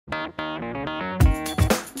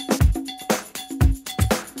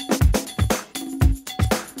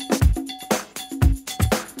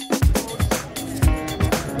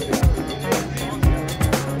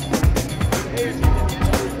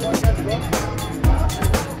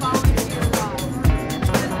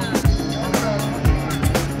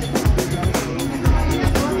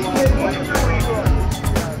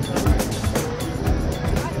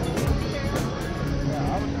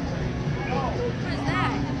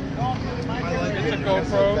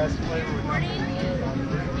GoPro.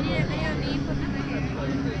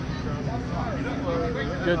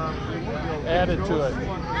 Good. Add it to it.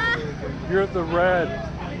 You're the red,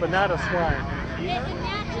 but not a swine.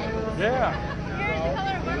 Yeah.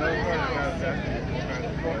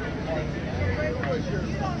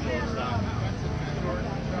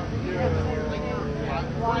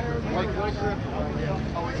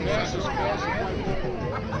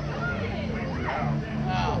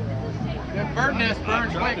 That bird nest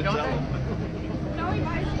burns quick, don't it?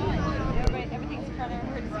 Everything's kind of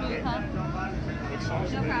smooth, huh?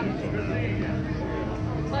 No problem.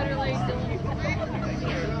 Literally.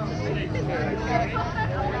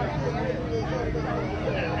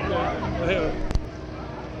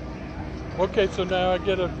 Okay, so now I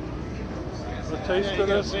get a taste of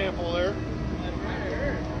this. Sample there.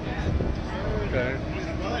 Okay.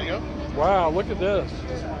 Well, there you go. Wow, look at this.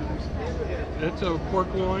 It's a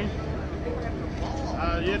pork loin.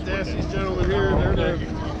 You have to ask these gentlemen here. They're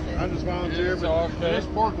I just volunteer, but okay. It's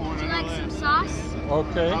pork loin. Would you like some sauce?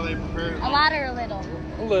 Okay. How they prepare it. A lot or a little?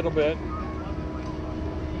 A little bit.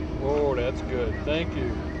 Oh, that's good. Thank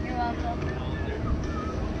you. You're welcome.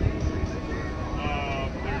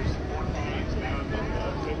 There's pork loins down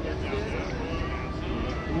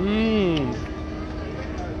Mmm.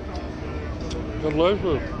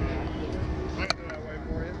 Delicious.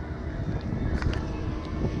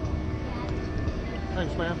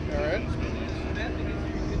 Thanks, man. All right.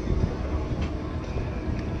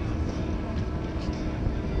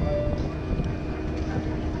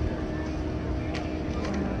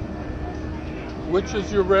 Which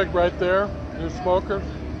is your rig right there? Your smoker?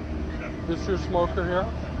 This your smoker here?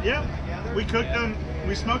 Yeah, we cooked them.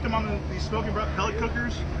 We smoked them on these smoking pellet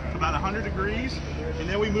cookers, about 100 degrees, and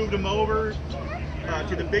then we moved them over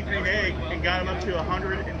to the Big Green Egg and got them up to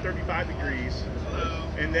 135 degrees,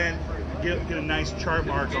 and then get a nice char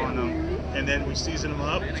mark on them, and then we season them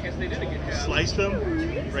up, sliced them,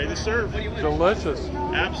 ready to serve. Delicious.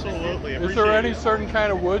 Absolutely. Is there any certain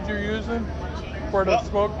kind of wood you're using for the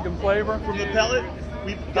smoke and flavor? From the pellet,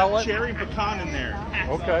 we've got cherry and pecan in there.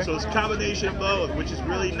 Okay. So it's a combination of both, which is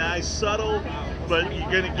really nice, subtle, but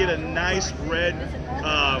you're going to get a nice red,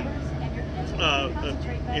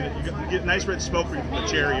 you get a nice red smoke from the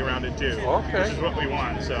cherry around it too. Okay. Which is what we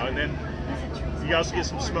want. So, and then you also get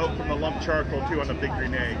some smoke from the lump charcoal too on the Big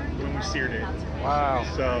Green Egg when we seared it. Wow.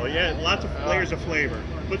 So yeah, lots of layers of flavor,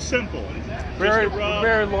 but simple. Very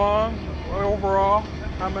long overall.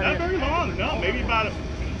 How many? Not very long. No, maybe about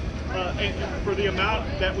for the amount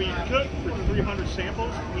that we cooked for 300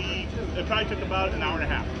 samples, it probably took about an hour and a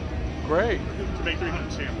half. Great. To make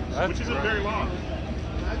 300 samples, That's which isn't great. very long.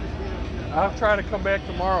 I'll try to come back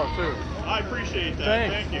tomorrow too. I appreciate that.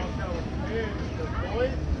 Thanks. Thank you.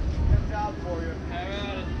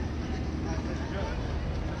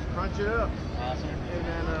 Crunch it up. Awesome. And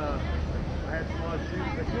then I had some other shoes.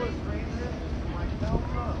 If you want to strain this, I'm like, no.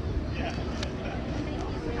 Yeah.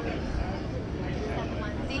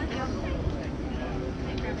 Thank you.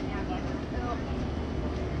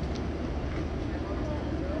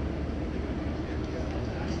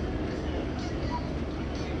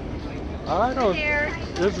 I don't.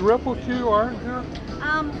 Is Ripple Q aren't here?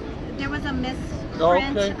 There was a misprint.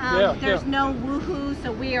 Okay. Yeah, There's yeah. no woohoo,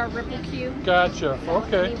 so we are Ripple Q. Gotcha.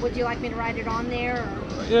 Okay. Would you like me to write it on there?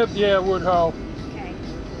 Or? Yep. Yeah, it would help. Okay.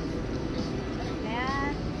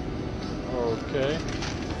 That. Okay.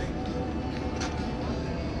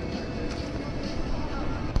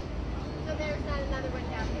 So there's not another one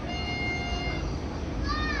down there.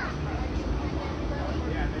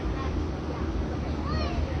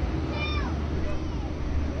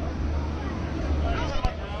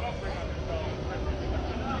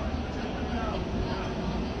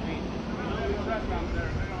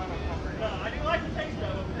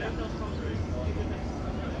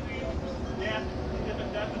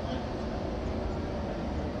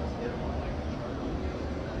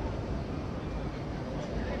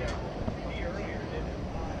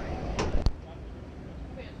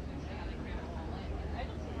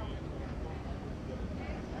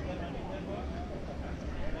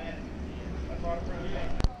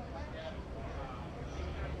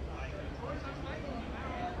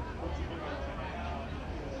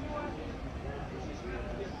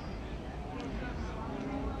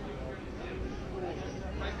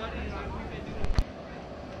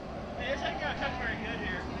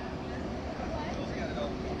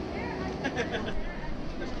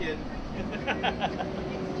 Just kidding.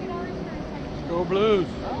 Go Blues.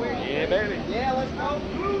 Yeah, baby. Yeah, let's go.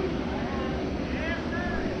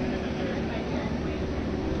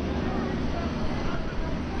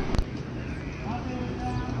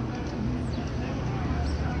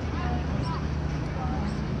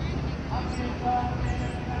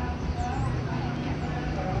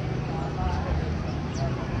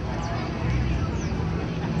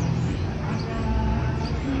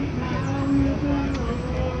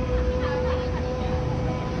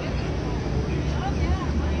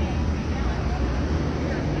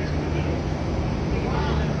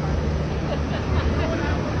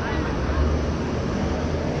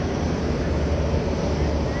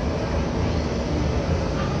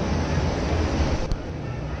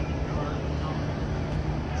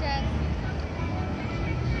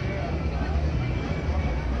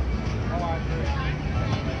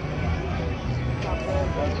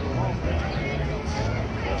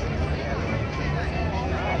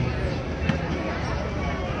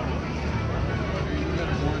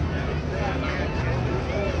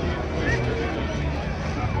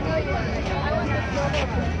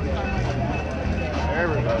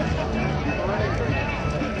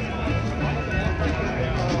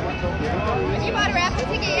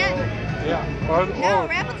 No,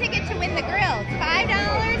 raffle ticket to win the grill. It's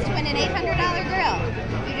 $5 to win an $800 grill.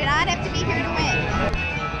 You do not have to be here to win.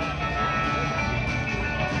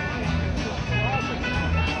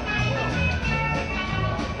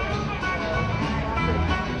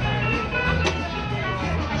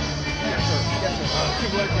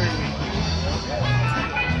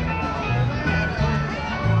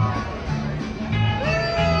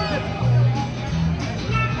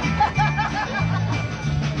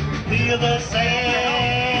 Feel the same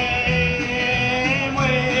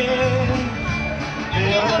way.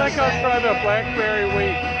 I think I'll try the blackberry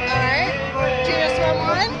wheat. Alright. Do you just want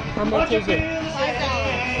one? How much is it? $5.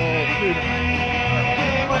 Oh, dude.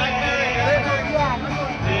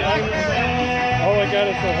 All I got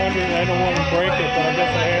is 100. I don't want to break it, but I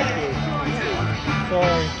guess I have to.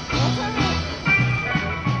 Sorry.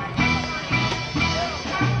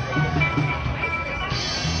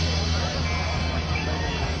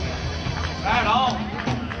 Right on.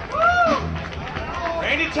 Woo!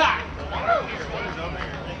 Randy time.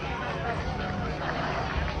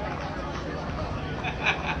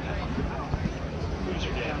 Who's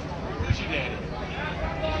your daddy? Who's your daddy?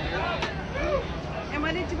 And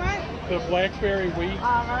what did you want? The blackberry wheat.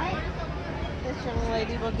 All right. This young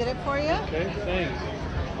lady will get it for you. Okay, thanks.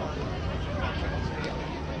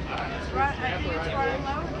 I think it's running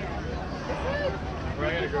low again.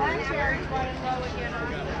 Blackberry's running low again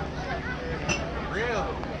also. Really?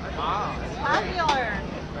 Wow. Popular.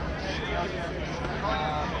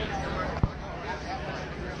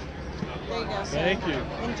 There you go, sir. Thank you.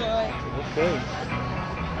 Enjoy. Okay.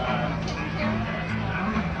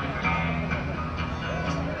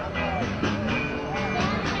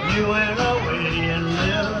 You went away and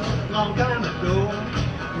lived a long time ago.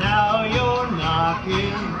 Now you're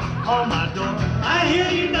knocking on my door. I hear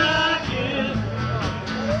you knocking,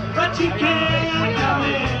 but you can't come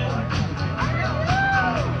in.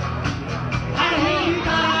 I hear you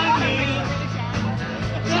knocking,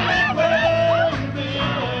 tell me where you've been.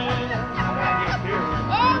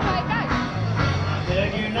 Oh my gosh. I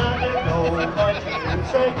beg you not to go, but you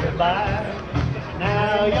say goodbye.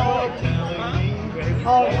 Now you're telling me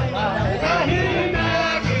all your lies. I hear you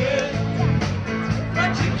knocking,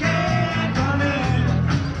 but you can't come in.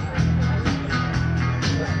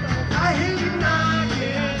 I hear you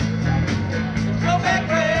knocking, go back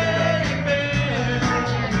where you've been.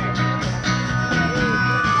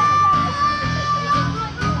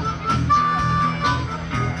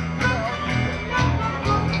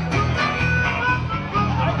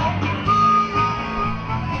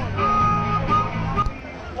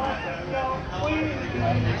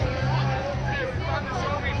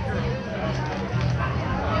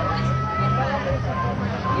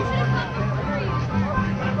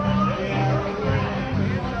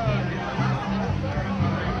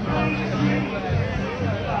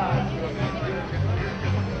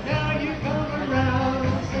 Now you come around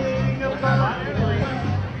and say goodbye.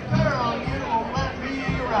 Girl, you won't let me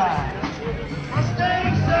ride.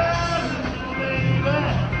 Mistakes are baby.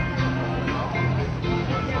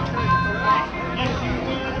 Yes, you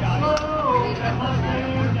went slow and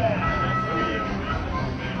Mustang down.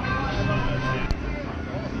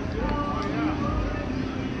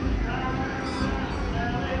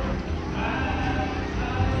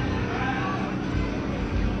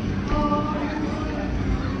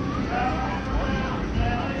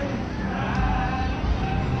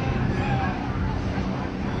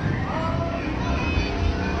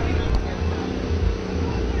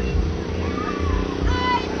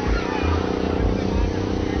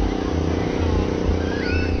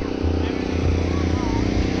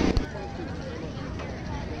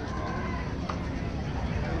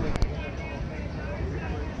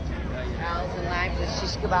 Owls and limes with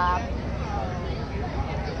shish kebab.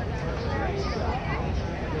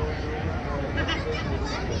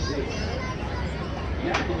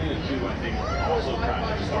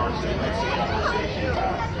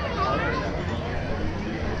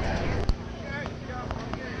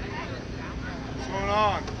 What's going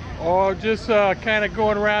on? Oh, just kind of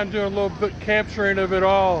going around doing a little bit capturing of it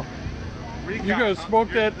all. Recon. You gonna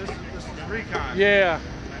smoke that? This is recon. Yeah.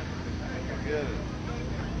 Good.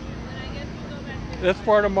 That's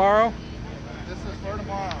for tomorrow? This is for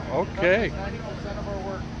tomorrow. Okay. 90% of our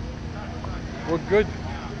work. Well, good.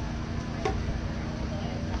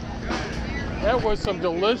 That was some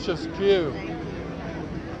delicious pew.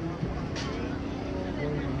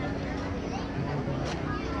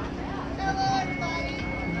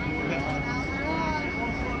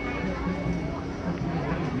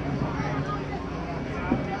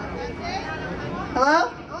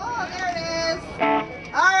 Hello? Oh, there it is.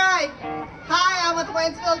 All right. Hi, I'm with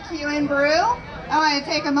Wentzville Q and Brew. I want to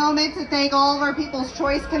take a moment to thank all of our People's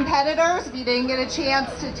Choice competitors. If you didn't get a chance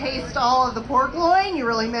to taste all of the pork loin, you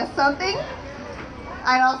really missed something.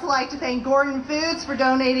 I'd also like to thank Gordon Foods for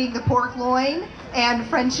donating the pork loin and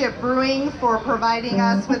Friendship Brewing for providing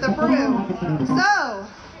us with a brew. So,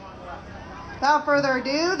 without further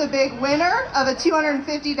ado, the big winner of a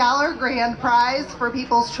 $250 grand prize for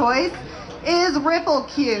People's Choice is Ripple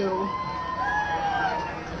Q.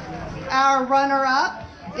 Our runner-up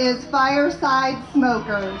is Fireside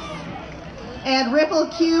Smokers. And Ripple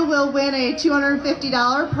Q will win a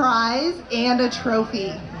 $250 prize and a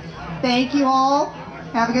trophy. Thank you all.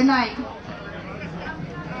 Have a good night.